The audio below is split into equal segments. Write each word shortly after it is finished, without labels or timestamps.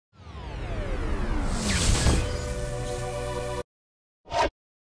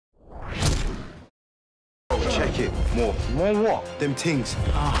Check it. More. More what? Them things.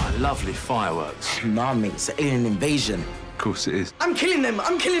 Ah, lovely fireworks. Nah, mate, it's an alien invasion. Of course it is. I'm killing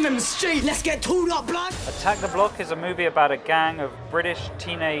them straight. Let's get tooled up, blood. Attack the Block is a movie about a gang of British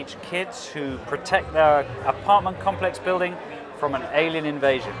teenage kids who protect their apartment complex building from an alien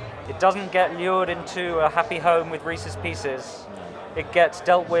invasion. It doesn't get lured into a happy home with Reese's Pieces. It gets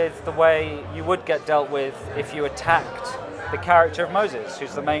dealt with the way you would get dealt with if you attacked the character of Moses,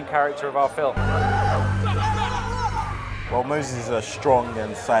 who's the main character of our film. Well, Moses is a strong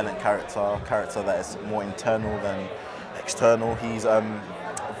and silent character, a character that is more internal than external. He's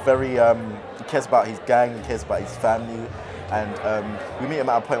he cares about his gang, he cares about his family, and we meet him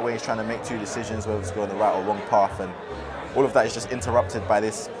at a point where he's trying to make two decisions, whether to go on the right or wrong path, and all of that is just interrupted by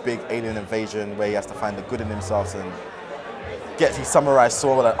this big alien invasion where he has to find the good in himself and get his samurai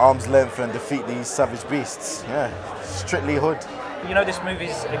sword at arm's length and defeat these savage beasts. Yeah, strictly hood. You know, this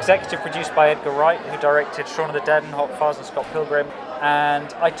movie's executive produced by Edgar Wright, who directed Shaun of the Dead and Hot Fuzz and Scott Pilgrim.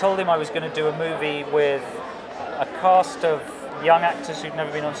 And I told him I was going to do a movie with a cast of young actors who'd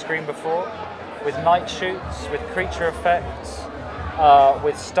never been on screen before, with night shoots, with creature effects,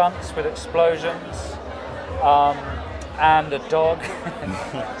 with stunts, with explosions, and a dog.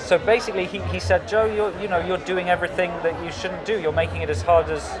 So basically, he said, Joe, you're doing everything that you shouldn't do. You're making it as hard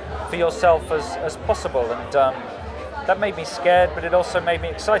for yourself as possible. And that made me scared, but it also made me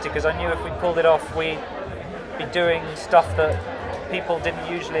excited because I knew if we pulled it off, we'd be doing stuff that people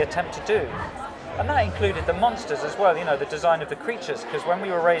didn't usually attempt to do. And that included the monsters as well, the design of the creatures, because when we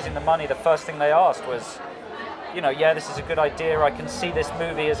were raising the money, the first thing they asked was, yeah, this is a good idea. I can see this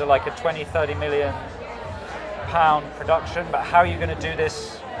movie as like a 20, 30 million pound production, but how are you going to do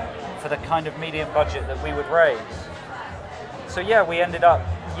this for the kind of medium budget that we would raise? So yeah, we ended up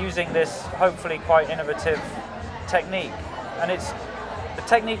using this hopefully quite innovative technique, and the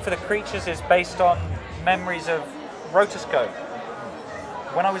technique for the creatures is based on memories of rotoscope.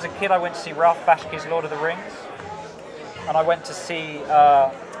 When I was a kid, I went to see Ralph Bakshi's Lord of the Rings, and I went to see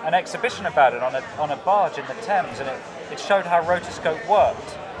an exhibition about it on a barge in the Thames, and it showed how rotoscope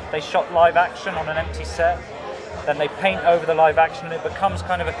worked. They shot live action on an empty set, then they paint over the live action, and it becomes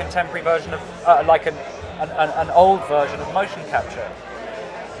kind of a contemporary version of like an old version of motion capture.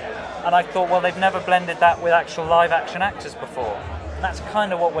 And I thought, well, they've never blended that with actual live action actors before. And that's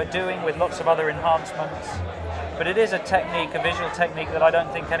kind of what we're doing with lots of other enhancements. But it is a technique, a visual technique that I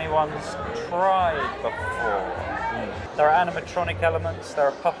don't think anyone's tried before. There are animatronic elements, there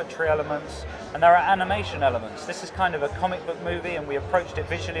are puppetry elements, and there are animation elements. This is kind of a comic book movie, and we approached it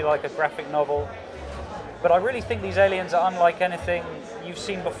visually like a graphic novel. But I really think these aliens are unlike anything you've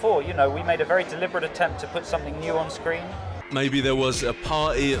seen before. We made a very deliberate attempt to put something new on screen. Maybe there was a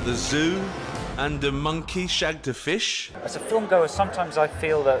party at the zoo and a monkey shagged a fish. As a film goer, sometimes I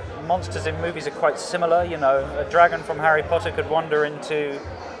feel that monsters in movies are quite similar. A dragon from Harry Potter could wander into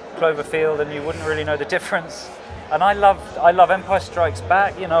Cloverfield and you wouldn't really know the difference. And I love Empire Strikes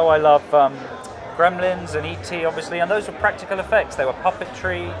Back, I love Gremlins and E.T. obviously, and those were practical effects. They were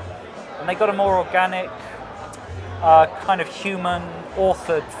puppetry, and they got a more organic, kind of human,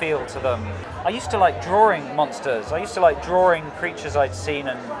 authored feel to them. I used to like drawing monsters. I used to like drawing creatures I'd seen,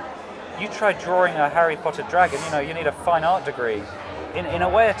 and you try drawing a Harry Potter dragon, you need a fine art degree. In a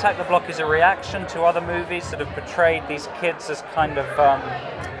way, Attack the Block is a reaction to other movies that have portrayed these kids as kind of,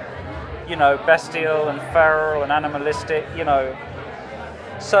 bestial and feral and animalistic.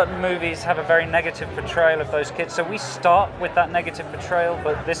 Certain movies have a very negative portrayal of those kids. So we start with that negative portrayal,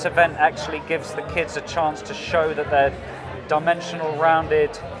 but this event actually gives the kids a chance to show that they're dimensional,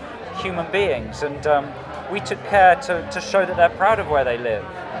 rounded human beings. And we took care to show that they're proud of where they live.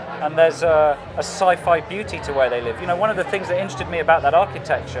 And there's a sci-fi beauty to where they live. One of the things that interested me about that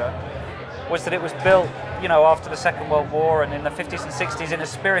architecture was that it was built, after the Second World War and in the 50s and 60s in a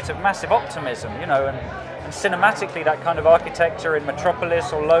spirit of massive optimism, and cinematically that kind of architecture in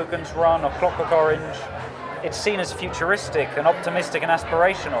Metropolis or Logan's Run or Clockwork Orange, it's seen as futuristic and optimistic and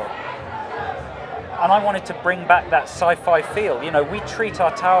aspirational. And I wanted to bring back that sci-fi feel. We treat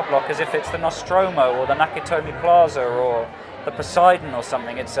our tower block as if it's the Nostromo or the Nakatomi Plaza or the Poseidon or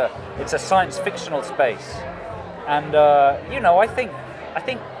something. It's a science fictional space. And I think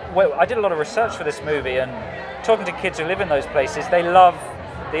I did a lot of research for this movie, and talking to kids who live in those places, they love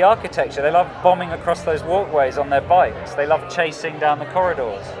the architecture. They love bombing across those walkways on their bikes. They love chasing down the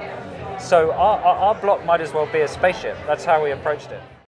corridors. So our block might as well be a spaceship. That's how we approached it.